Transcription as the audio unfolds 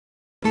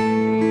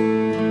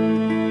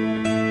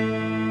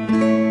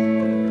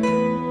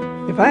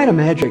I had a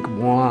magic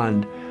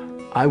wand,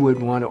 I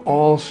would want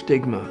all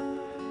stigma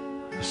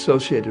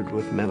associated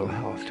with mental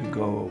health to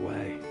go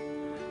away.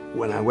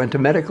 When I went to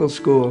medical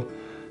school,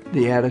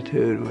 the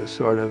attitude was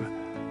sort of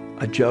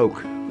a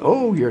joke.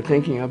 Oh, you're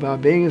thinking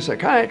about being a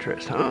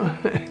psychiatrist, huh?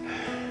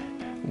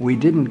 We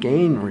didn't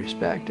gain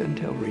respect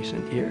until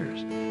recent years.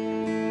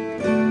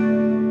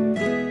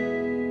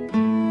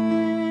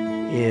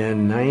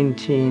 In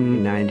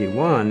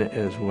 1991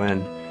 is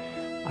when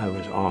I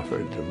was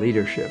offered the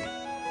leadership,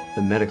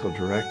 the medical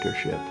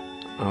directorship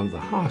of the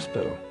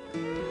hospital.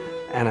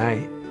 And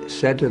I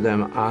said to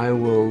them, I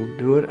will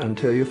do it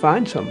until you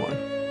find someone.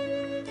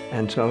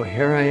 And so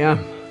here I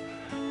am.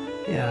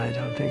 Yeah, I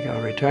don't think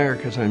I'll retire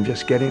because I'm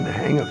just getting the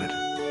hang of it.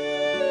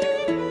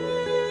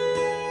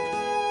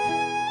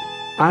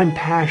 I'm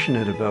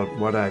passionate about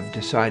what I've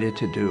decided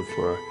to do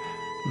for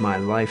my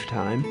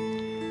lifetime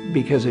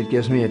because it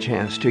gives me a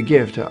chance to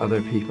give to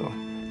other people.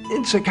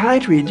 In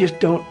psychiatry, you just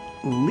don't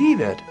leave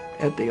it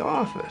at the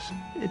office.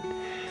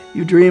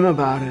 You dream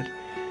about it,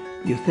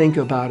 you think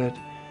about it,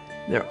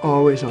 they're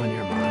always on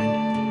your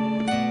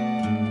mind.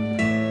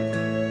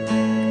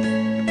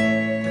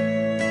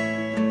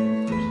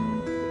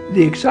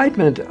 The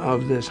excitement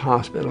of this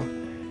hospital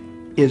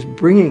is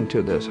bringing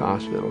to this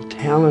hospital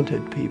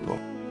talented people.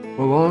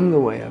 Along the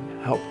way,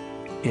 I've helped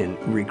in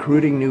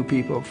recruiting new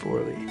people for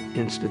the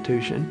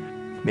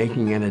institution,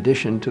 making an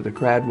addition to the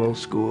Cradwell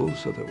School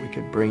so that we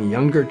could bring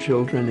younger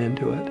children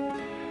into it.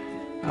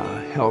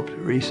 Helped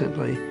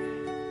recently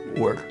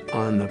work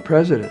on the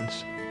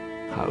President's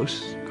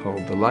house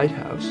called the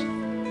Lighthouse.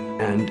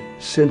 And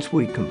since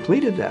we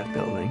completed that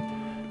building,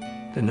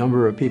 the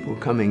number of people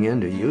coming in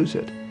to use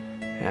it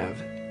have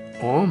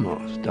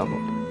almost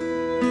doubled.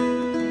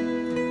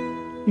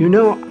 You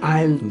know,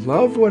 I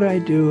love what I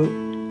do,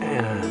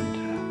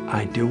 and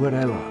I do what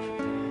I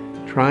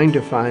love. Trying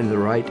to find the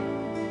right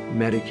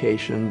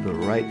medication, the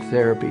right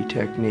therapy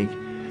technique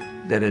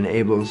that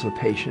enables the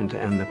patient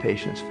and the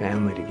patient's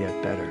family to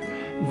get better.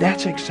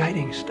 That's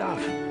exciting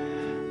stuff.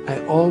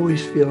 I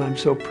always feel I'm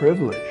so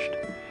privileged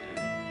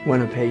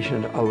when a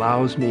patient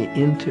allows me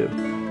into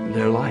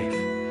their life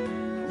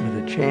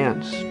with a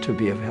chance to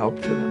be of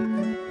help to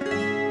them.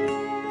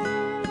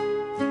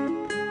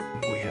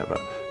 We have a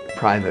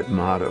private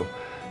motto,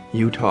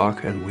 you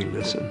talk and we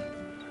listen.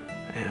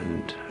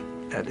 And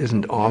that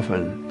isn't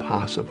often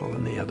possible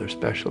in the other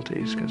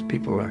specialties because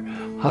people are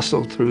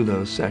hustled through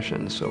those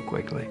sessions so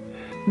quickly.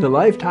 The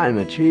lifetime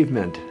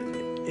achievement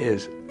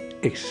is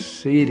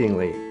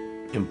exceedingly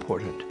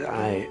important.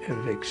 I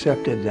have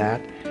accepted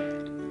that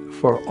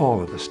for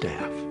all of the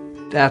staff.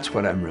 That's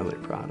what I'm really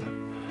proud of,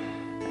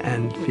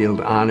 and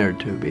feel honored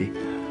to be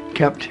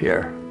kept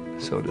here,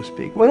 so to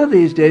speak. One of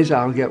these days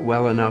I'll get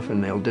well enough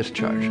and they'll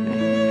discharge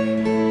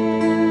me.